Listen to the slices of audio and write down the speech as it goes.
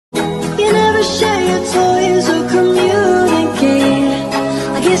share your toys or communicate.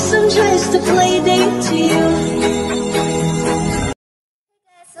 I guess I'm just a play date to you.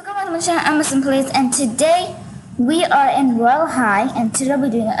 Welcome back to my channel, I'm Simply, and today we are in Royal High, and today we're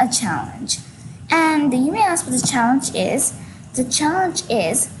doing a challenge. And you may ask what the challenge is. The challenge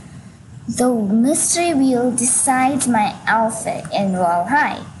is the mystery wheel decides my outfit in Royal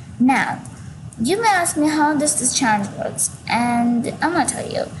High. Now, you may ask me how this challenge works, and I'm gonna tell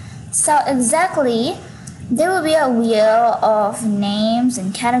you. So exactly, there will be a wheel of names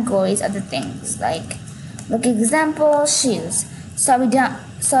and categories of the things, like example, shoes. So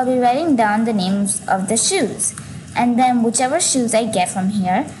I'll be writing down the names of the shoes, and then whichever shoes I get from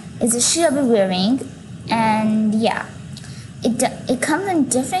here is the shoe I'll be wearing. And yeah, it comes in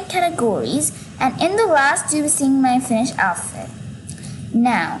different categories, and in the last you'll be seeing my finished outfit.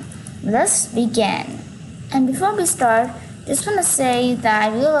 Now let's begin. And before we start, just want to say that I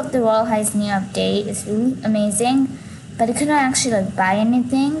really love the Royal High's new update. It's really amazing, but I couldn't actually buy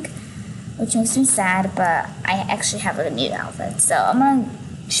anything, which makes me sad, but I actually have a new outfit. So I'm gonna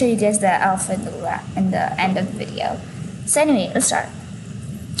show you guys the outfit in the end of the video. So anyway, let's start.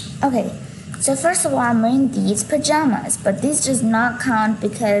 Okay, so first of all, I'm wearing these pajamas, but these does not count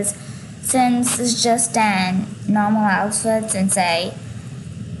because since it's just a normal outfit,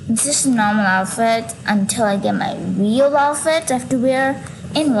 it's just a normal outfit until I get my real outfit I have to wear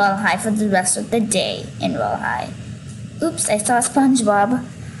in Royal High for the rest of the day in Royal High. Oops, I saw SpongeBob.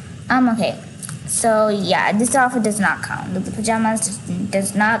 Okay. So yeah, this outfit does not count. The pajamas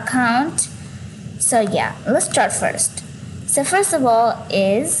does not count. So yeah, let's start first. So first of all,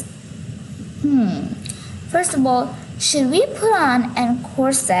 should we put on a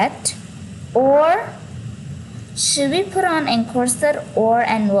corset or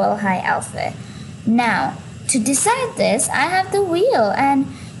an Royal High outfit? Now, to decide this, I have the wheel, and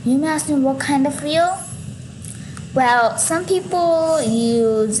you may ask me what kind of wheel? Well, some people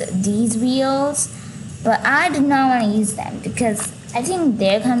use these wheels, but I do not want to use them because I think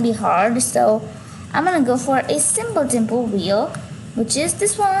they can be hard. So I'm gonna go for a simple wheel, which is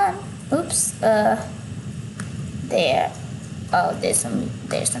this one. Oops, there. Oh, there's some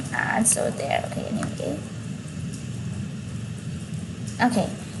ads over there. Okay, anyway. Okay,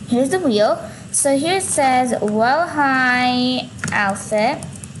 here's the wheel. So here it says Royal High outfit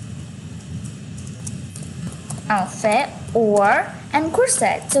and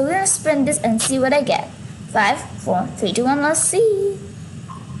corset. So we're gonna spin this and see what I get. 5, 4, 3, 2, 1. Let's see.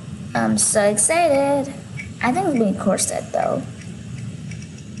 I'm so excited. I think it's gonna be corset though.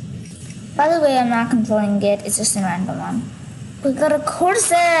 By the way, I'm not controlling it. It's just a random one. We got a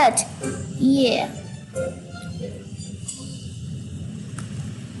corset. Yeah.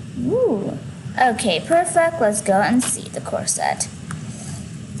 Ooh. Okay, perfect. Let's go and see the corset.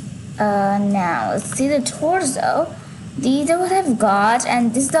 Now let's see the torso. These are what I've got,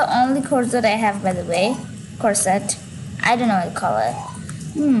 and this is the only corset I have, by the way. Corset. I don't know what to call it.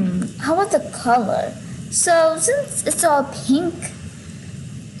 How about the color? So since it's all pink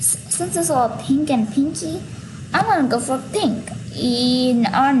and pinky, I'm gonna go for pink.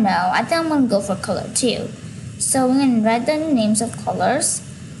 Or no, I think I'm gonna go for color too. So we're gonna write down the names of colors.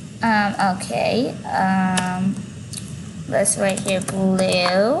 Okay. Let's write here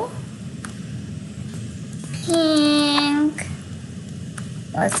blue, pink.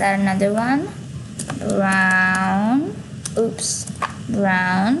 Let's add another one. Brown. Oops.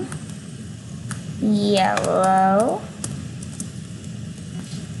 Brown. Yellow.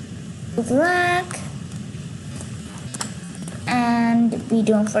 Black. And we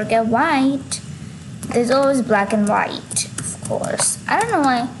don't forget white. There's always black and white, of course. I don't know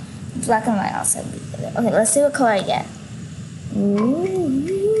why black and white also be together. Okay, let's see what color I get. Ooh,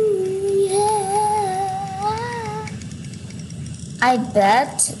 yeah. I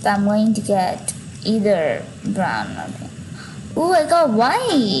bet that I'm going to get either brown or pink. Ooh, I got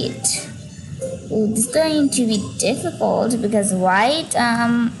white. Ooh, this is going to be difficult because white,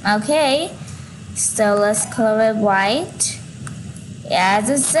 okay. So let's color it white. Yeah, as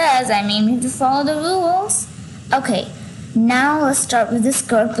it says, we have to follow the rules. Okay, now let's start with the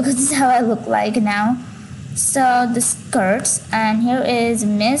skirt because this is how I look like now. So the skirts, and here is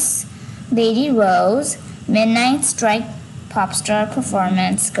Miss Lady Rose, Midnight Strike Popstar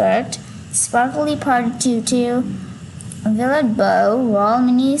Performance Skirt, Sparkly Party Tutu, Violet Bow, Royal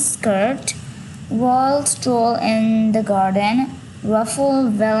Mini Skirt, Royal Stroll in the Garden, Ruffle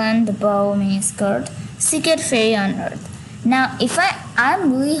Villain Bow Mini Skirt, Secret Fairy on Earth. Now,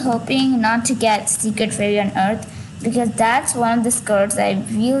 I'm really hoping not to get Secret Fairy on Earth because that's one of the skirts that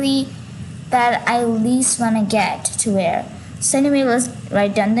I least want to get to wear. So anyway, let's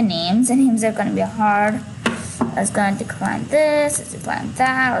write down the names. The names are gonna be hard. Let's go and decline this, let's decline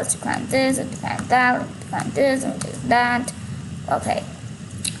that, let's decline this, let's decline that, let's decline this, and do that. Okay.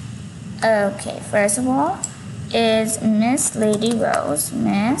 Okay, first of all is Miss Lady Rose.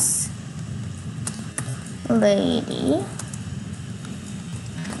 Miss Lady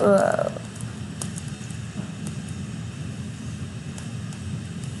Rose.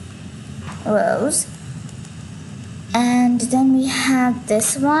 Rose. And then we have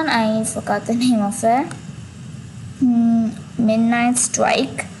this one, I forgot the name of it. Midnight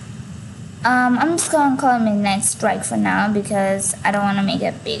Strike. I'm just gonna call it Midnight Strike for now because I don't want to make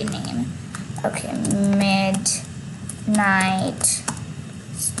a big name. Okay, Midnight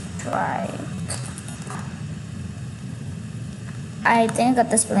Strike. I think I got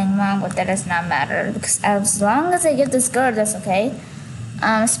the spelling wrong, but that does not matter because as long as I get this girl, that's okay.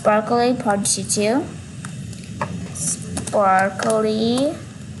 Sparkly Part 2. Sparkly.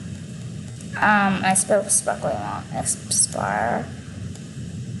 I spelled sparkly wrong. Sparkly.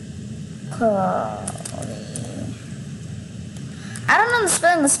 I don't know the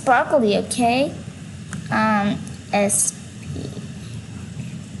spelling of sparkly, okay? S-P.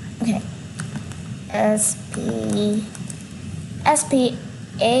 Okay. S-P-A-R-K-L-Y.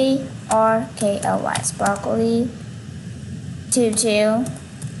 Sparkly 22.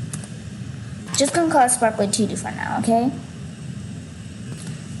 Just gonna call it Sparkly 22 for now, okay?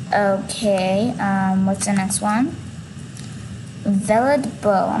 Okay, what's the next one? Velvet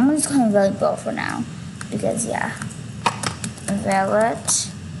Bow. I'm just calling it Velvet Bow for now. Because, yeah.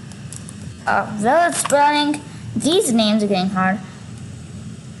 Velvet. Velvet spelling. These names are getting hard.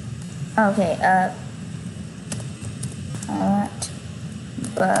 Okay, Velvet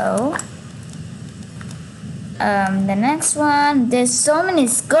Bow. The next one. There's so many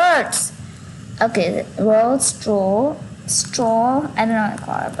skirts. Okay, Royal Stroll. I don't know what to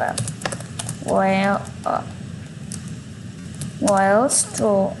call it, but Royal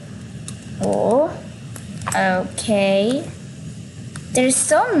Stroll. Okay. There's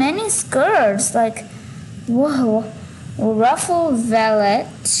so many skirts, like, whoa. Ruffle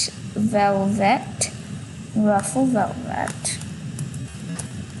Velvet. Ruffle Velvet.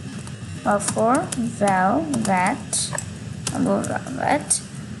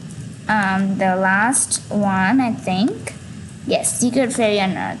 The last one, I think. Yes, Secret Fairy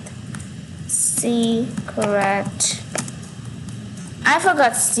on Earth. Secret. I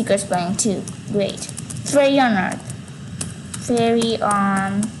forgot secret spelling too. Great. Fairy on Earth. Fairy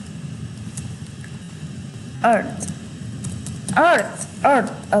on Earth. Earth.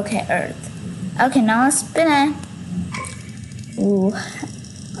 Okay, Earth. Okay, now let's spin it. Ooh.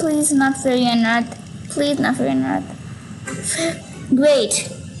 Please not Fairy on Earth. Please not Fairy on Earth. Great.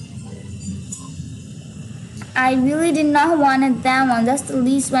 I really did not want that one. That's the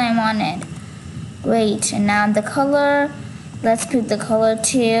least one I wanted. Great. And now the color. Let's pick the color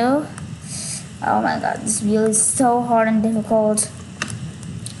too. Oh my god, this really is so hard and difficult.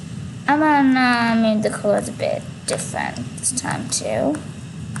 I'm gonna make the colors a bit different this time too.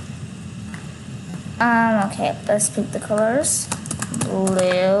 Okay, let's pick the colors.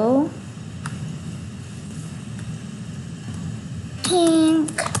 Blue.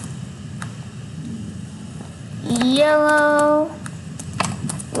 Pink. Yellow,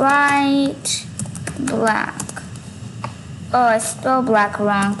 white, black. Oh, I spelled black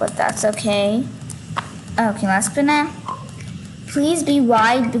wrong, but that's okay. Okay, let's spin it. Please be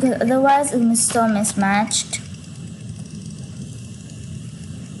white because otherwise it's so mismatched.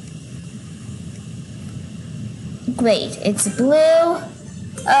 Great, it's blue.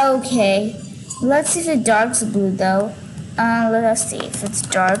 Okay, let's see if it's dark blue though. Let us see if it's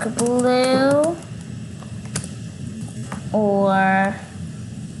dark blue. Or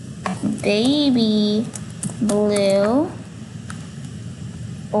baby blue,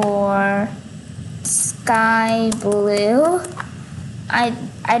 or sky blue. I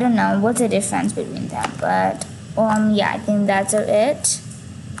don't know what's the difference between them, but yeah, I think that's it.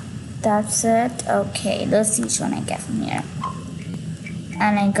 That's it. Okay, let's see which one I get from here.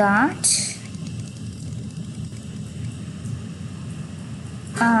 And I got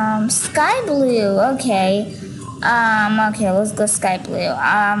sky blue. Okay. Okay, let's go sky blue.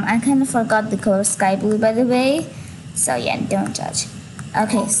 I kind of forgot the color sky blue, by the way. So yeah, don't judge.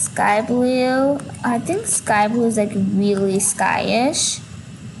 Okay, sky blue. I think sky blue is like really skyish.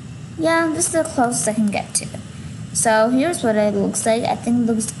 Yeah, this is the closest I can get to. So here's what it looks like. I think it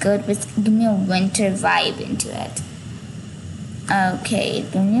looks good, but give me a winter vibe into it. Okay,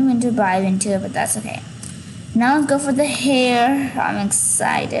 give me a winter vibe into it, but that's okay. Now let's go for the hair. I'm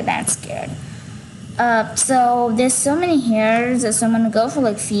excited and scared. So there's so many hairs, so I'm gonna go for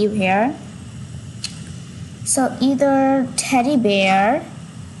like few hair. So either teddy bear,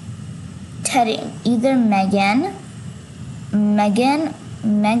 either Megan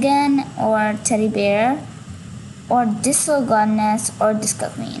or teddy bear, or disco goddess or disco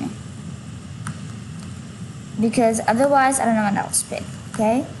queen. Because otherwise I don't know what else to pick.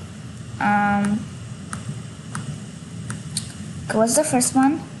 Okay. What's the first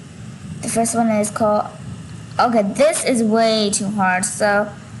one? The first one is called, okay, this is way too hard. So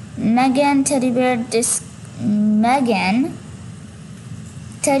Megan, teddy bear, Megan,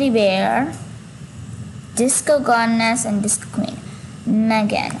 teddy bear, disco goddess, and disco queen.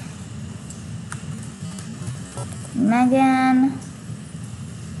 Megan. Megan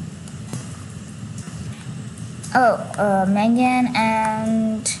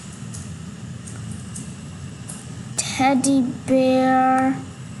and teddy bear.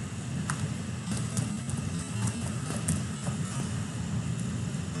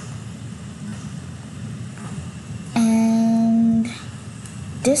 And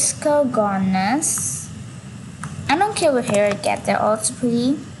disco goddess. I don't care what hair I get, they're also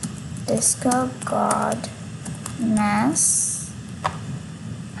pretty. Disco goddess.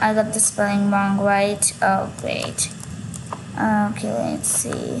 I got the spelling wrong, right? Oh, great. Okay, let's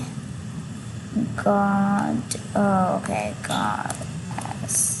see. Okay,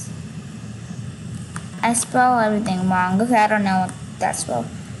 goddess. I spell everything wrong. Okay, I don't know what that spelled.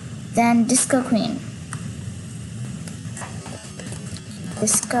 Then disco queen.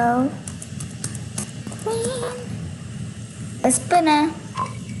 Disco queen. A spinner.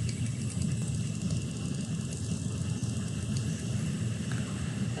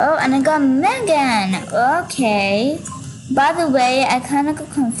 Oh, and I got Megan. Okay. By the way, I kind of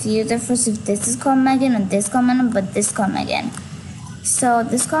got confused at first if this is called Megan or this called Megan, but this called Megan. So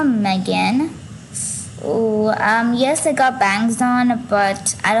this called Megan. Ooh, yes, I got bangs on,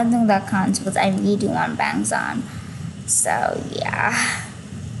 but I don't think that counts because I really do want bangs on. So yeah.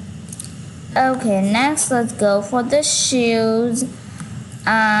 Okay, next let's go for the shoes.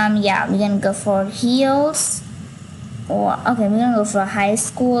 Yeah, we're gonna go for heels. We're gonna go for high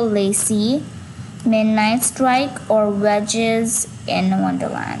school lacy, midnight strike, or wedges in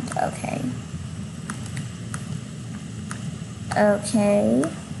Wonderland. Okay.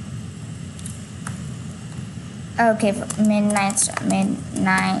 For midnight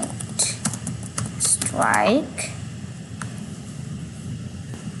strike,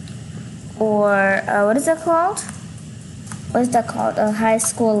 or what is that called? High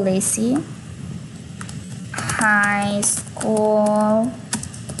school lacy. High school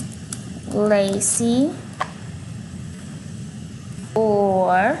lacy,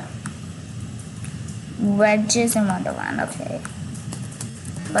 or wedges in Wonderland. Okay,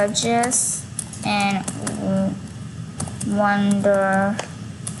 wedges in Wonderland.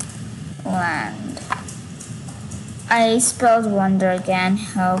 I spelled wonder again.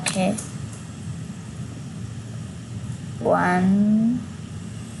 Okay.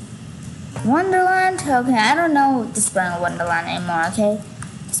 Wonderland? Okay, I don't know the spelling of Wonderland anymore, okay?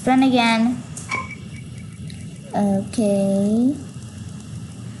 Spin again. Okay.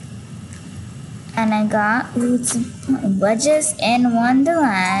 And I got wedges in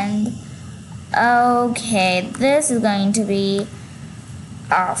Wonderland. Okay, this is going to be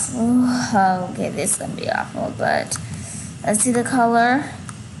awful. Okay, this is going to be awful, but let's see the color.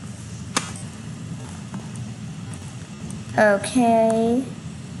 Okay.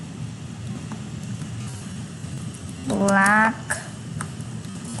 Black,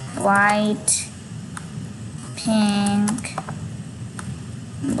 white, pink,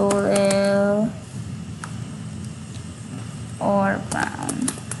 blue, or brown.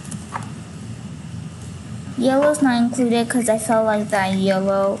 Yellow's not included because I felt like that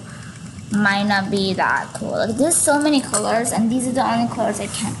yellow might not be that cool. Like, there's so many colors, and these are the only colors I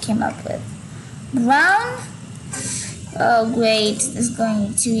came up with. Brown? Oh great, this is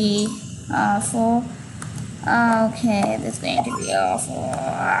going to be awful. Okay, this is going to be awful.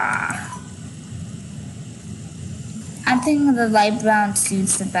 I think the light brown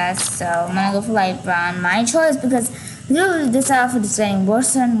suits the best, so I'm gonna go for light brown. My choice, because literally this outfit is getting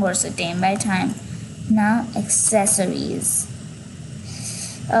worse and worse day by time. Now, accessories.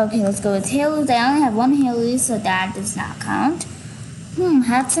 Okay, let's go with hair loose. I only have one hair loose, so that does not count.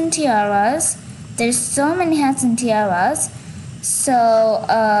 Hats and tiaras. There's so many hats and tiaras. So,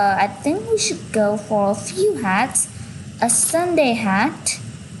 I think we should go for a few hats. A Sunday hat,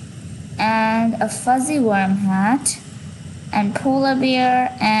 and a fuzzy worm hat, and polar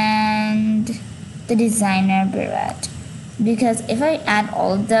bear, and the designer beret. because if I add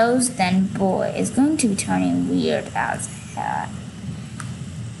all of those, then boy, it's going to be turning weird as hell.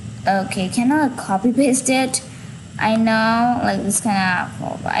 Okay, can I copy paste it? I know, like this kind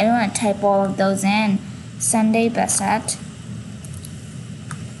of, but I don't want to type all of those in. Sunday best hat.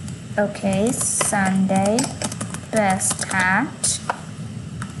 Okay, Sunday best hat.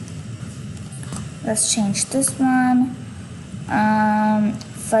 Let's change this one.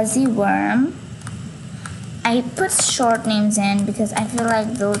 Fuzzy worm. I put short names in because I feel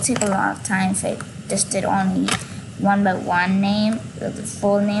like they'll take a lot of time if I just did only one by one name, the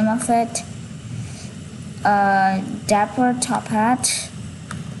full name of it. Dapper top hat.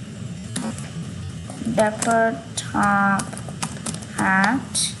 Dapper top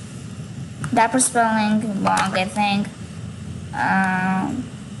hat. Dapper spelling wrong, I think.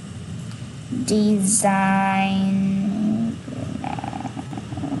 Design.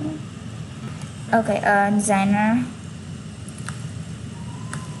 Okay, designer.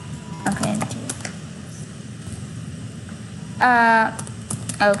 Okay.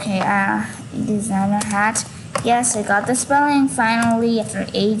 Okay, designer hat. Yes, I got the spelling finally after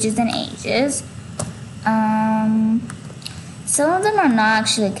ages and ages. Some of them are not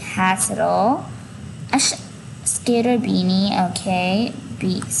actually like hats at all. Skater beanie, okay.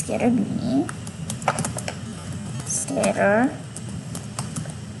 Skater beanie. Skater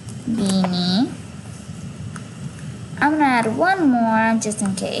beanie. I'm gonna add one more just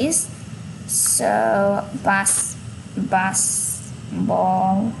in case. So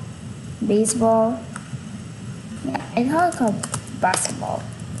baseball. Yeah, I call it called basketball.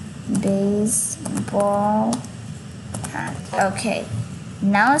 Baseball hat. Okay,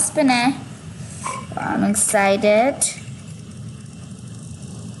 now let's spin it. I'm excited.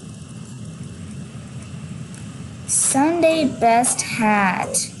 Sunday best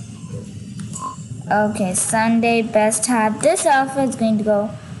hat. Okay, Sunday best hat. This outfit is going to go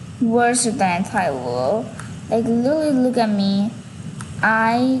worse than I thought it will. Like, literally, look at me.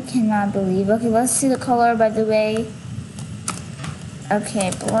 I cannot believe. Okay, let's see the color, by the way.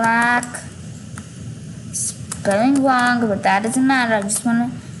 Okay, black. Spelling wrong, but that doesn't matter. I just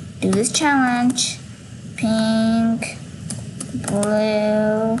want to do this challenge. Pink,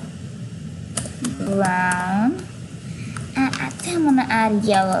 blue, brown. And I think I'm gonna add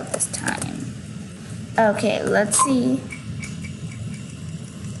yellow this time. Okay, let's see.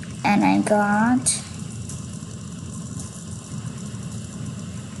 And I got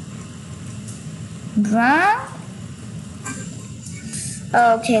brown.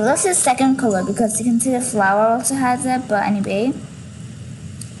 Okay, let's do second color because you can see the flower also has it, but anyway.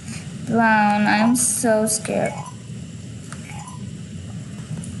 Brown, I'm so scared.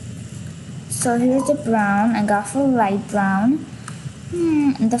 So here's the brown. I got for light brown.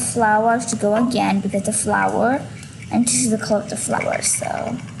 The flower should go again because the flower, I'm just the color of the flower,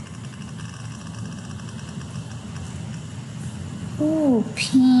 so. Ooh,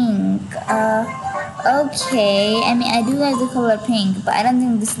 pink. Okay. I mean, I do like the color pink, but I don't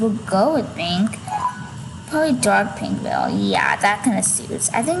think this will go with pink. Probably dark pink though. Yeah, that kind of suits.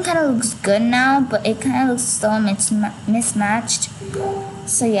 I think it kind of looks good now, but it kind of looks so mismatched.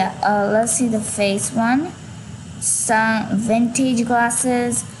 So yeah, let's see the face one. Some vintage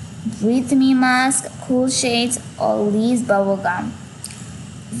glasses, breathe me mask, cool shades, or Lee's bubblegum.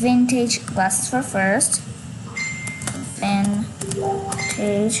 Vintage glasses for first.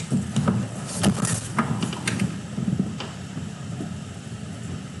 Vintage.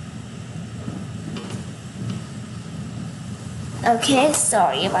 Okay,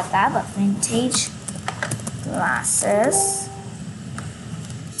 sorry about that, but vintage glasses,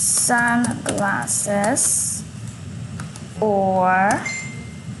 sunglasses, or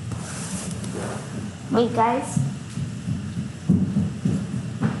wait, guys.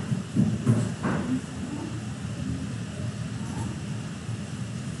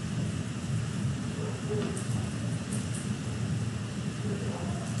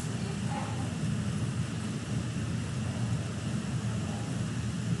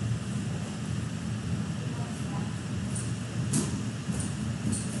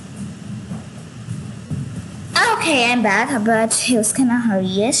 Okay, I'm back, but it was kind of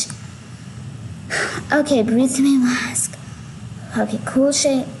hurry-ish. Okay, breathe me mask. Okay, cool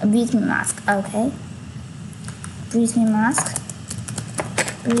shade, breathe me mask. Okay, breathe me mask.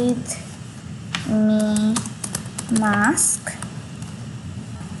 Breathe me mask.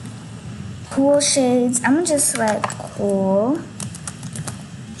 Cool shades. I'm just like cool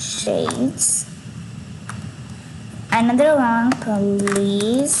shades. Another one,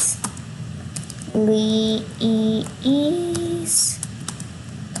 please. Lee's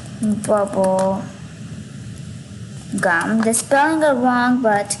bubble gum. The spelling are wrong,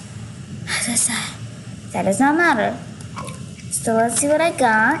 but as I said, that does not matter. So let's see what I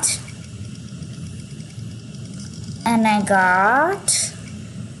got. And I got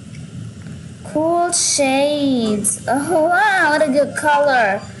cool shades. Oh wow, what a good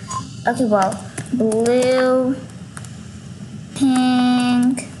color. Okay, well, blue,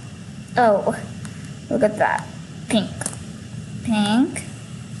 pink. Oh, look at that. Pink,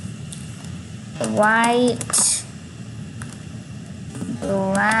 white,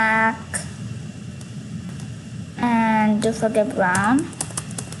 black, and don't forget brown.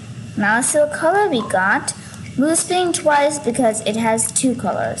 Now let's see what color we got. Blue spinning twice because it has two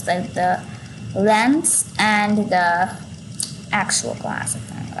colors, like the lens and the actual glass.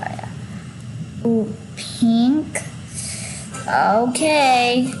 Ooh, pink.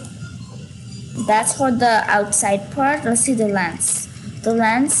 Okay. That's for the outside part. Let's see the lens. The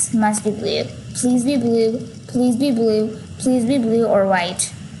lens must be blue. Please be blue. Please be blue. Please be blue or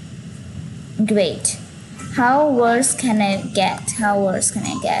white. Great. How worse can I get? How worse can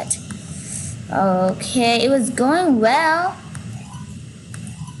I get? Okay, it was going well.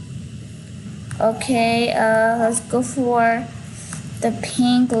 Okay, let's go for the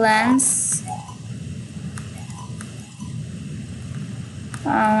pink lens.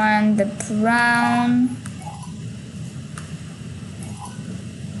 And the brown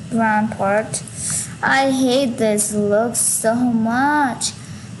part. I hate this look so much.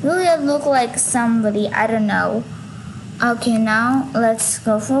 Really, I look like somebody, I don't know. Okay, now let's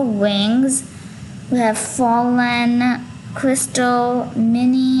go for wings. We have fallen, crystal,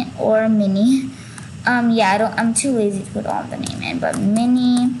 mini or mini. Yeah, I'm too lazy to put all the name in, but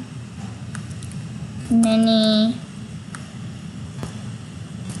mini,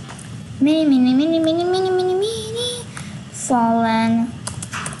 fallen,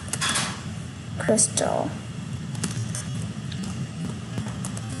 crystal.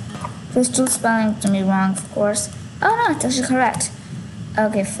 Crystal spelling is gonna be wrong, of course. Oh no, it's actually correct.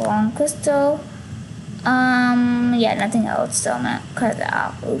 Okay, fallen crystal. Yeah, nothing else, so I'm gonna cut that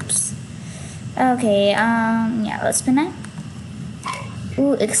out. Oops. Okay, yeah, let's spin it.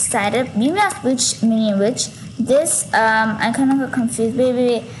 Ooh, excited. You asked which mini which. This, I kind of got confused.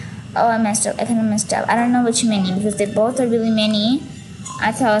 Wait. Oh, I messed up. I kind of messed up. I don't know which mini because they both are really mini.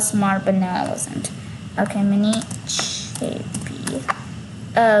 I thought I was smart, but no, I wasn't. Okay, mini chippy.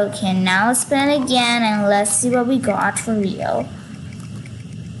 Okay, now let's spin it again and let's see what we got for real.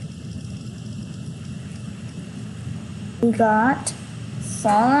 We got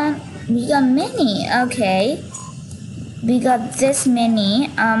fallen. We got mini. Okay. We got this mini.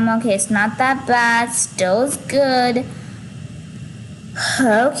 Okay, it's not that bad. Still is good.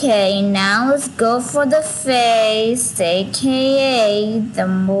 Okay, now let's go for the face, aka the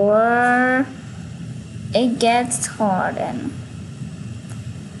more it gets hardened.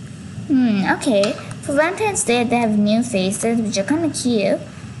 Okay. For Valentine's Day, they have new faces, which are kind of cute.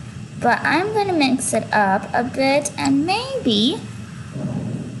 But I'm gonna mix it up a bit, and maybe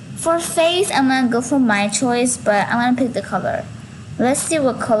for face, I'm gonna go for my choice, but I'm gonna pick the color. Let's see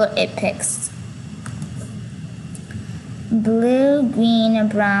what color it picks. Blue, green,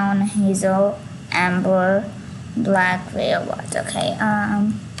 brown, hazel, amber, black, gray, or what? Okay,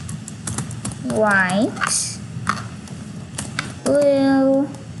 white, blue,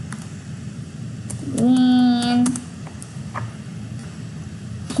 green,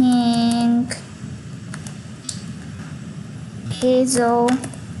 pink, hazel,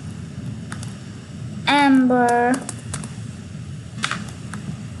 amber,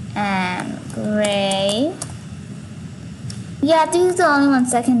 and gray. Yeah, these are the only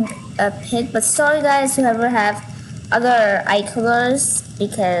ones I can pick, but sorry guys whoever have other eye colors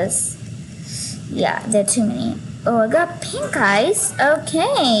because yeah, there are too many. Oh, I got pink eyes.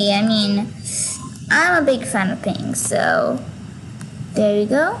 Okay, I mean, I'm a big fan of pink, so there you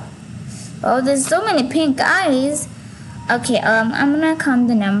go. Oh, there's so many pink eyes. Okay, I'm gonna count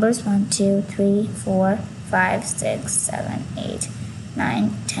the numbers. 1, 2, 3, 4, 5, 6, 7, 8,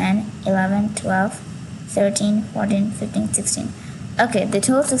 9, 10, 11, 12, 13, 14, 15, 16. Okay, the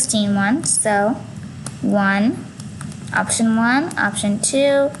total 16 ones. So 1, option 1, option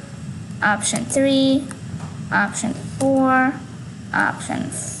 2, option 3, option 4, option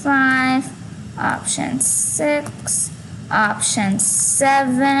 5, option 6, option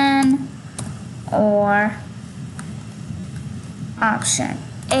 7, or option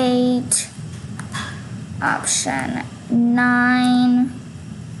 8, option 9.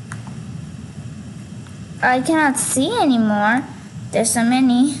 I cannot see anymore. There's so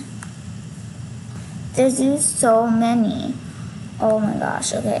many. There's so many. Oh my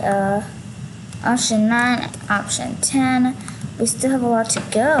gosh. Okay. option 9, option 10. We still have a lot to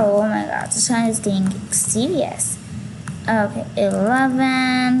go. Oh my god, this time is getting serious. Okay,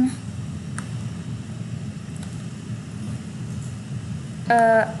 11.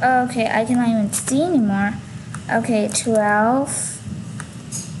 Okay, I cannot even see anymore. Okay, 12.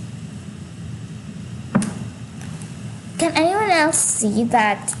 Can anyone else see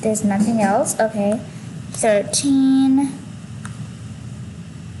that there's nothing else? Okay, 13.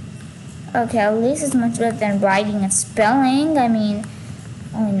 Okay, at least it's much better than writing and spelling. I mean,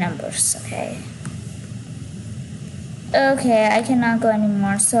 only numbers, okay. Okay, I cannot go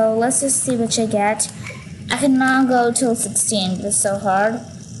anymore, so let's just see what I get. I cannot go till 16, this is so hard.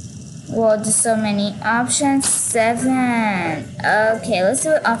 Well, there's so many options. 7. Okay, let's see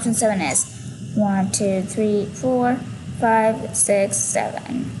what option 7 is. 1, 2, 3, 4, 5, 6,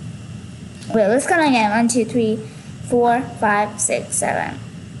 7. Wait, let's count again. 1, 2, 3, 4, 5, 6, 7.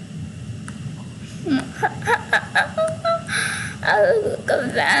 I look like a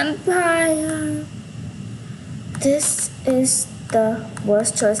vampire. This is the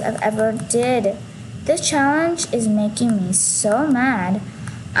worst choice I've ever did. This challenge is making me so mad.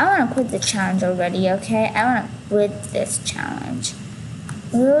 I want to quit the challenge already, okay? I want to quit this challenge.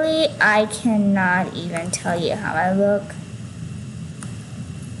 Really, I cannot even tell you how I look.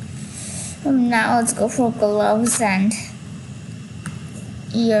 Now let's go for gloves and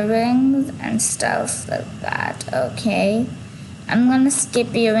earrings and stuff like that, okay? I'm gonna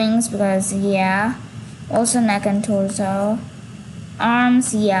skip earrings because, yeah. Also neck and torso.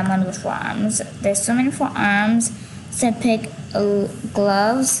 Arms, yeah, I'm gonna go for arms. There's so many for arms. So pick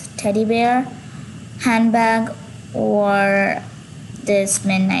gloves, teddy bear, handbag, or this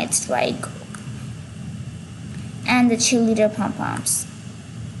midnight strike. And the cheerleader pom-poms.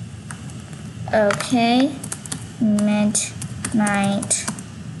 Okay, midnight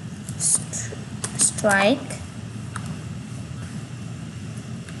strike.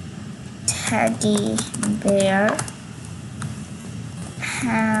 Teddy bear,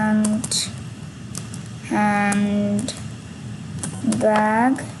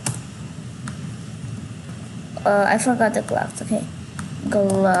 bag. I forgot the gloves. Okay,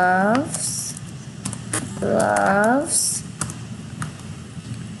 gloves,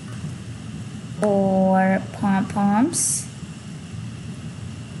 or pom-poms,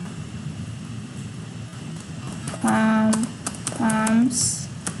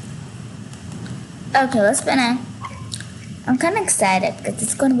 Okay, let's spin it. I'm kind of excited because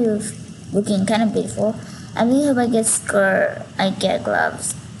it's going to be looking kind of beautiful. I really hope I get skirt, I get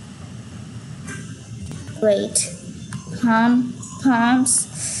gloves. Wait, palms.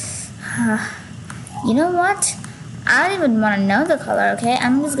 You know what? I don't even want to know the color, okay?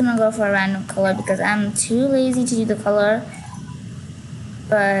 I'm just gonna go for a random color because I'm too lazy to do the color.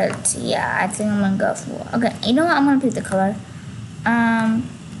 But yeah, I think I'm gonna go for, okay, you know what? I'm gonna pick the color.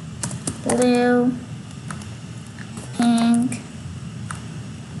 Blue, pink,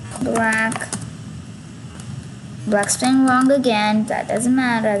 black. Black's being wrong again. That doesn't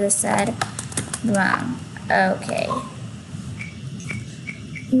matter, as I said. Wrong. Okay.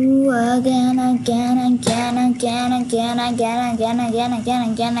 Ooh, again.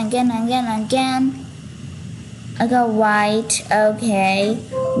 I got white. Okay.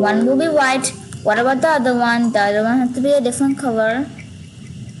 One will be white. What about the other one? The other one has to be a different color.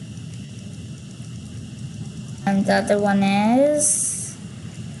 And the other one is,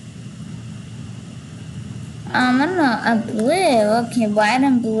 I don't know, a blue. Okay, white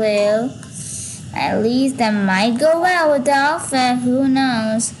and blue. At least that might go well with the outfit. Who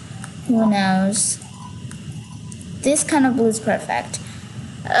knows? Who knows? This kind of blue is perfect.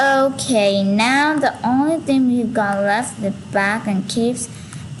 Okay, now the only thing we've got left is the back and capes,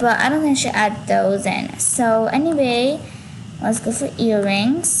 but I don't think I should add those in. So anyway, let's go for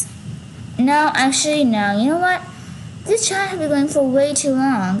earrings. No, actually no. You know what? This challenge has been going for way too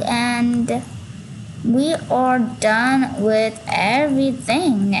long, and we are done with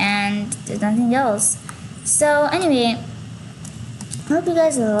everything, and there's nothing else. So anyway, I hope you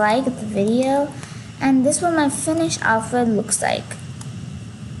guys liked the video, and this is what my finished outfit looks like.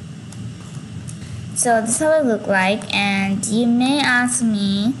 So this is how it look like, and you may ask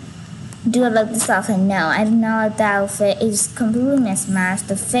me, do I like this outfit? No, I do not like the outfit. It's completely mismatched.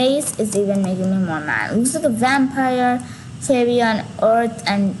 The face is even making me more mad. It looks like a vampire, fairy on earth,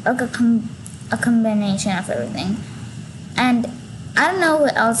 and like a combination of everything. And I don't know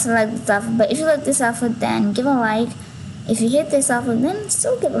what else I like this outfit, but if you like this outfit, then give a like. If you hate this outfit, then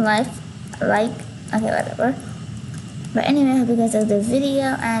still give a like. Okay, whatever. But anyway, I hope you guys liked the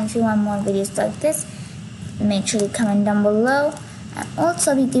video, and if you want more videos like this, make sure to comment down below. I'll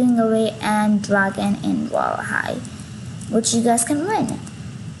also be giving away and dragon in Royal High, which you guys can win.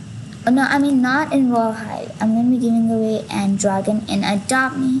 No, I mean not in Royal High. I'm going to be giving away and dragon in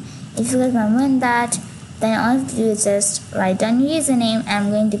Adopt Me. If you guys want to win that, then all you have to do is just write down your username. I'm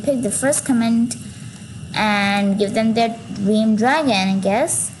going to pick the first comment and give them their dream dragon, I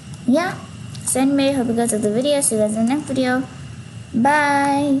guess. Yeah. So anyway, hope you guys like the video. See you guys in the next video.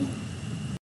 Bye.